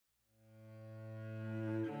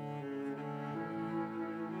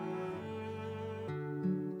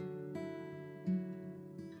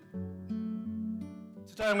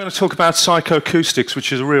Today I'm going to talk about psychoacoustics,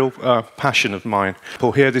 which is a real passion of mine.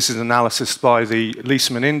 Well, here, this is analysis by the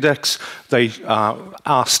Leeseman Index. They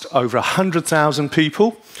asked over 100,000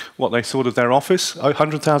 people what they thought of their office,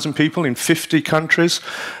 100,000 people in 50 countries,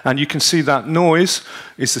 and you can see that noise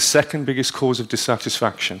is the second biggest cause of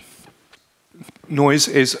dissatisfaction. Noise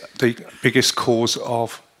is the biggest cause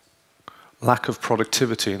of lack of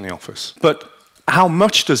productivity in the office. But how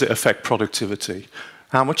much does it affect productivity?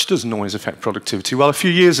 How much does noise affect productivity? Well, a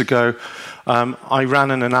few years ago, I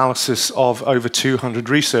ran an analysis of over 200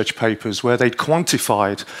 research papers where they'd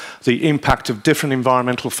quantified the impact of different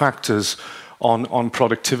environmental factors on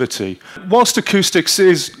productivity. Whilst acoustics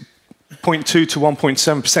is 0.2 to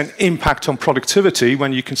 1.7% impact on productivity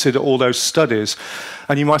when you consider all those studies.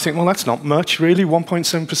 And you might think, well, that's not much, really,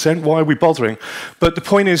 1.7%, why are we bothering? But the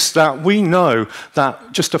point is that we know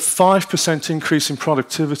that just a 5% increase in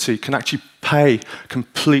productivity can actually pay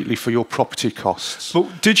completely for your property costs.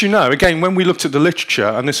 But did you know, again, when we looked at the literature,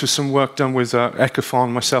 and this was some work done with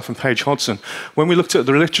Ecofon, myself, and Paige Hodson, when we looked at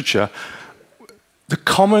the literature, the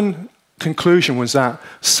common conclusion was that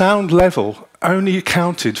sound level only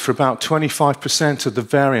accounted for about 25% of the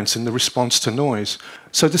variance in the response to noise.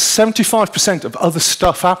 So there's 75% of other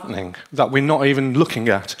stuff happening that we're not even looking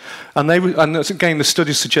at. And again, the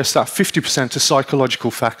studies suggest that 50% are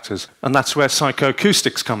psychological factors. And that's where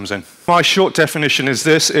psychoacoustics comes in. My short definition is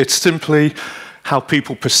this: it's simply how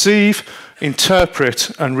people perceive,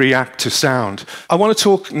 interpret, and react to sound. I want to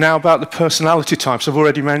talk now about the personality types. I've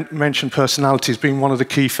already mentioned personalities being one of the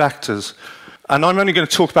key factors. And I'm only going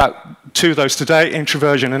to talk about two of those today,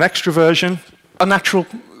 introversion and extroversion. A natural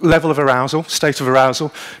level of arousal, state of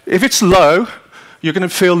arousal. If it's low, you're going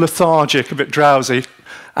to feel lethargic, a bit drowsy,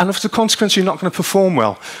 and as a consequence, you're not going to perform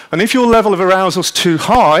well. And if your level of arousal is too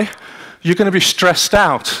high, you're going to be stressed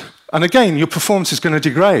out. And again, your performance is going to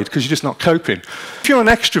degrade because you're just not coping. If you're an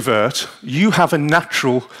extrovert, you have a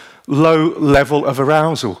natural low level of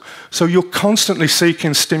arousal. So you're constantly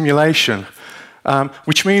seeking stimulation.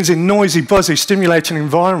 Which means in noisy, buzzy, stimulating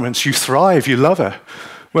environments, you thrive, you love it.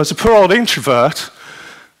 Whereas a poor old introvert,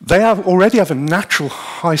 they already have a natural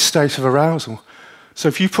high state of arousal. So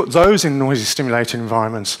if you put those in noisy, stimulating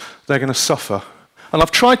environments, they're going to suffer. And I've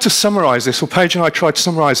tried to summarize this, or Paige and I tried to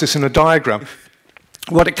summarize this in a diagram.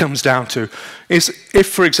 What it comes down to is if,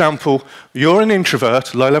 for example, you're an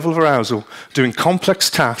introvert, low level of arousal, doing complex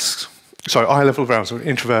tasks, sorry, high level of arousal,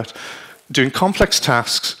 introvert, doing complex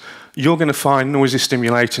tasks, you're going to find noisy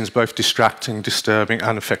stimulations both distracting, disturbing,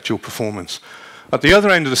 and affect your performance. At the other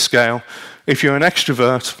end of the scale, if you're an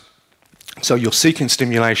extrovert, so you're seeking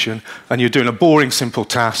stimulation, and you're doing a boring, simple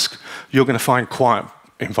task, you're going to find quiet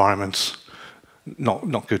environments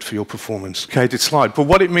not good for your performance. Okay, slide. But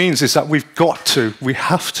what it means is that we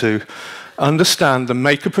have to understand the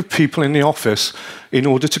makeup of people in the office in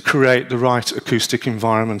order to create the right acoustic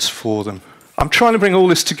environments for them. I'm trying to bring all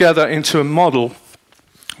this together into a model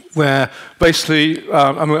where basically,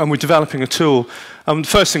 and we're developing a tool, the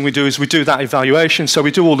first thing we do is we do that evaluation. So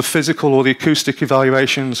we do all the physical or the acoustic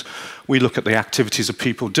evaluations. We look at the activities of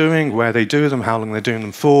people doing, where they do them, how long they're doing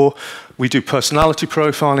them for. We do personality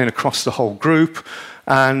profiling across the whole group.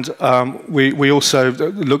 And we also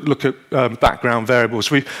look at background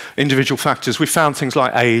variables, individual factors. We found things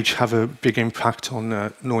like age have a big impact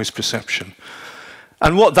on noise perception.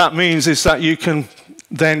 And what that means is that you can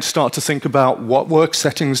then start to think about what work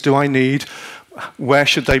settings do I need, where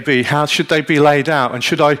should they be, how should they be laid out, and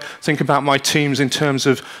should I think about my teams in terms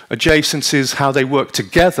of adjacencies, how they work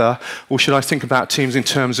together, or should I think about teams in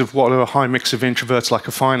terms of what are a high mix of introverts like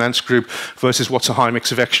a finance group versus what's a high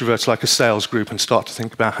mix of extroverts like a sales group, and start to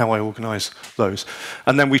think about how I organize those.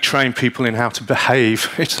 And then we train people in how to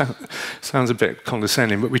behave. It sounds a bit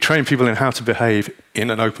condescending, but we train people in how to behave in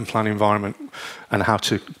an open plan environment and how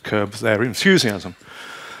to curb their enthusiasm.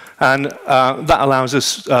 And that allows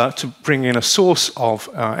us to bring in a source of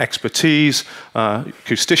expertise,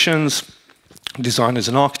 acousticians, designers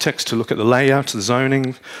and architects to look at the layout, the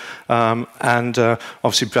zoning, and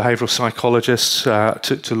obviously behavioral psychologists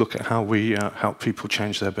to look at how we help people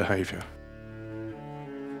change their behavior.